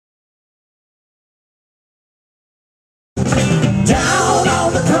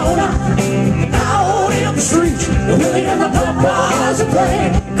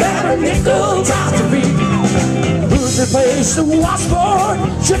a nickel drop to me. Who's the place to watch for?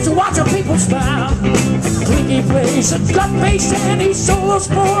 Just to watch our people smile. Clinky plays a gut bass and he solos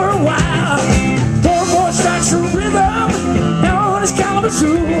for a while. Poor boy strikes a rhythm on his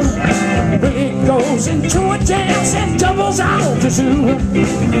calabazoon. It goes into a dance and doubles out the zoo.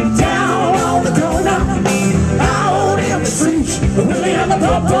 Down on the corner, out in the streets, Willie and the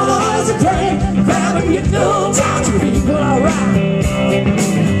Pop-Boys are playing, grabbing your guns out to people, alright.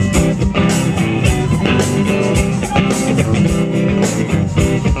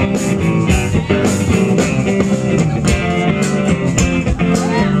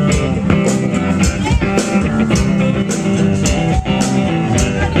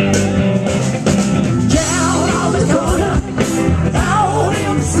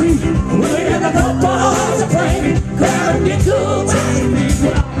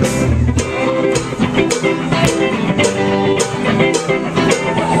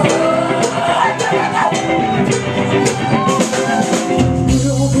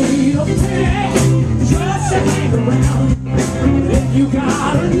 You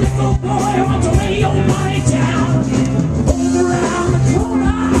got a little boy, want to lay your money down. Over around the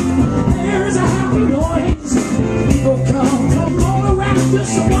corner, there's a happy noise. People come from all around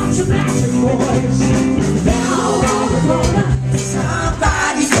just to watch the magic boys. Down on the corner,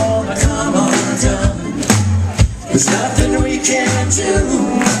 somebody's gonna come undone. There's nothing we can do.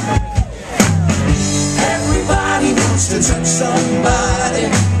 Everybody wants to touch somebody.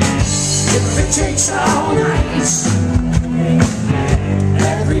 If it takes all night.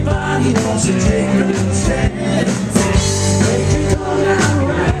 Everybody wants to take a little stand. Make it go down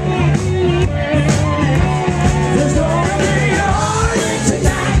right. There's gonna be a heartache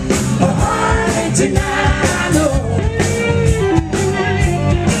tonight, a heartache tonight, I know.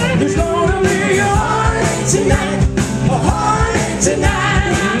 There's gonna be a heartache tonight, a heartache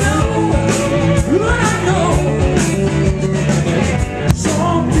tonight, I know, I know.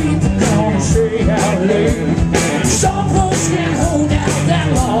 Some people gonna stay out late. Some folks can't hold out that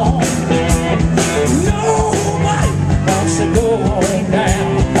long. Nobody wants to go home now.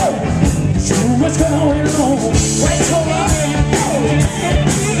 Too much going on. Wait, hold on.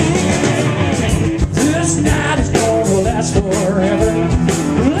 This night is gonna last forever.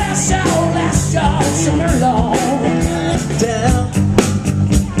 Last y'all, summer long. Down,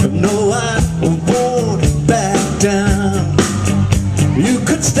 no, I won't back down. You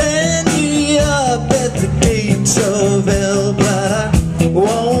could stand me up at the gates of hell, but I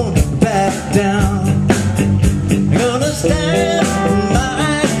won't back down. Gonna stand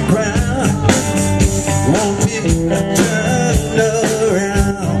my ground, won't be turned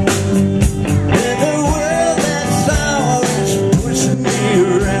around. In a world that's always pushing me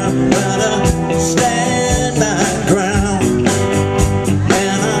around, but I stand my ground,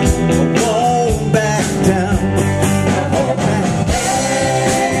 and I won't back down.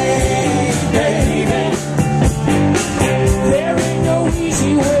 There ain't no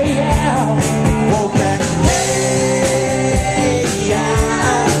easy way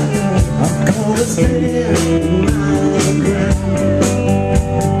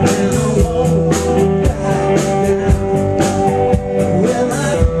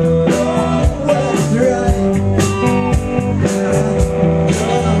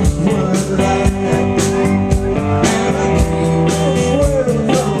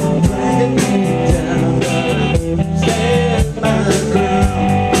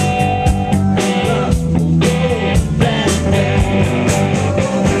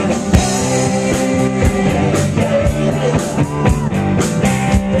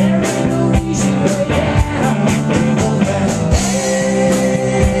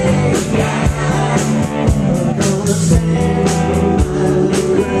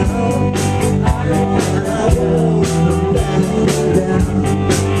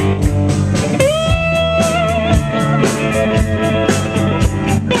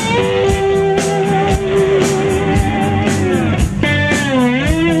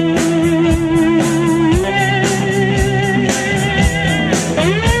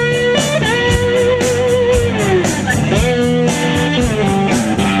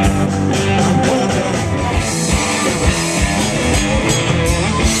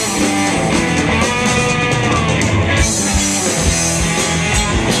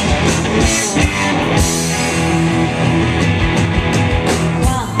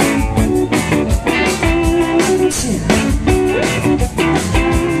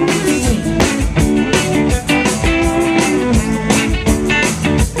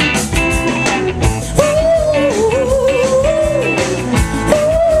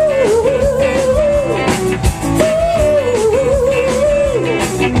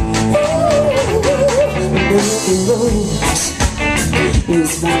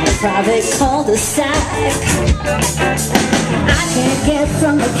Use my private cul-de-sac. I can't get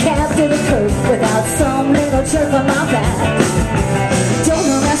from the cab to the curb without some little jerk on my back. Don't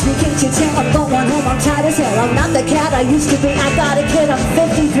harass me, can't you tell I'm going home, I'm tired as hell. I'm not the cat I used to be, I got a kid, I'm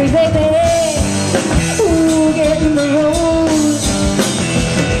 53, baby. Ooh, get in the road.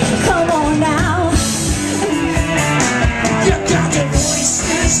 Come on now. You got the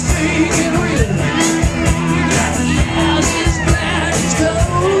voices speaking real. You got the eyes as black as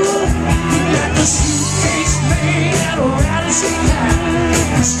gold. You got the suitcase made out of rattlesnake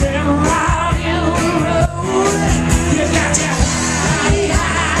hide. You stand right in the road. You got your high.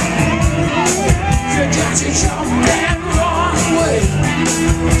 You got your jump and run away.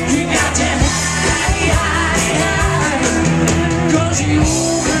 You got your high. 'Cause you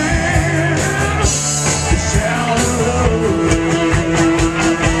girl is down the road.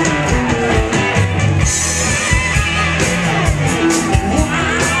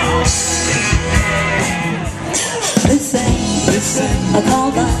 Listen, I call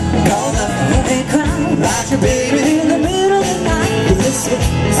the hey crowd, Rock your baby in the middle of the night. Listen,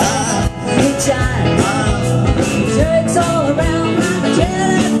 he chimes, shakes all around, I'm a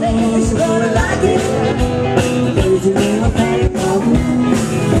jet face, you're gonna like it. There's a little pain problem.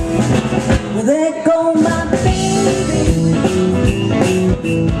 There go my baby,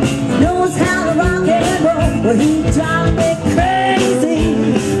 knows how to rock and roll, but he drives me crazy.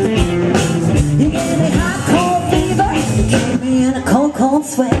 He gave me hot cold fever, he gave me in a cold, cold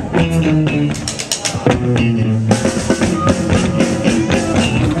sweat.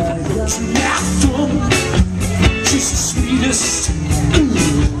 She's the sweetest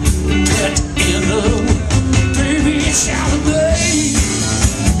pet in the world. Baby, it's Tsunami.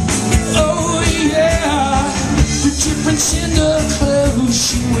 Oh yeah, the difference in the clothes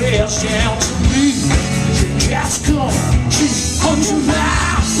she wears down to me. She just come, she hugs your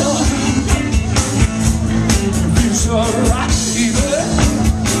mouth. Feels alright, baby.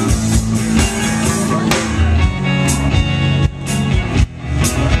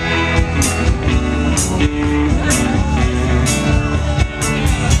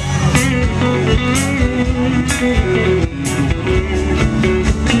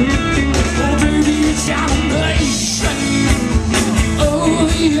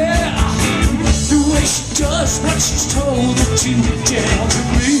 What she's told her to down to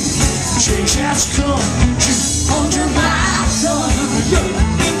me. She just come to hold your mouth on.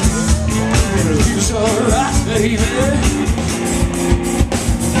 It feels alright, baby.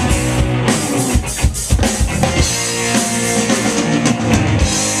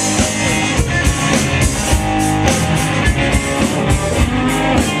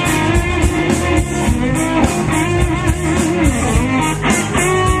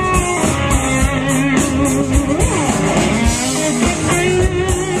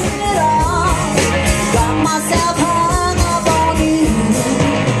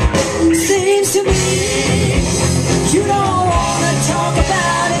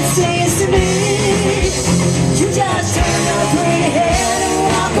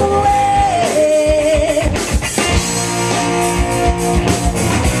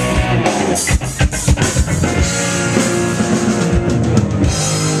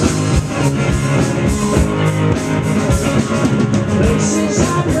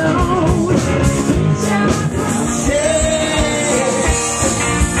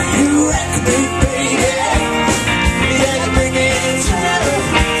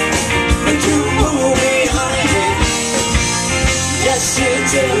 Yes, you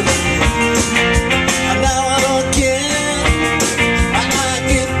do.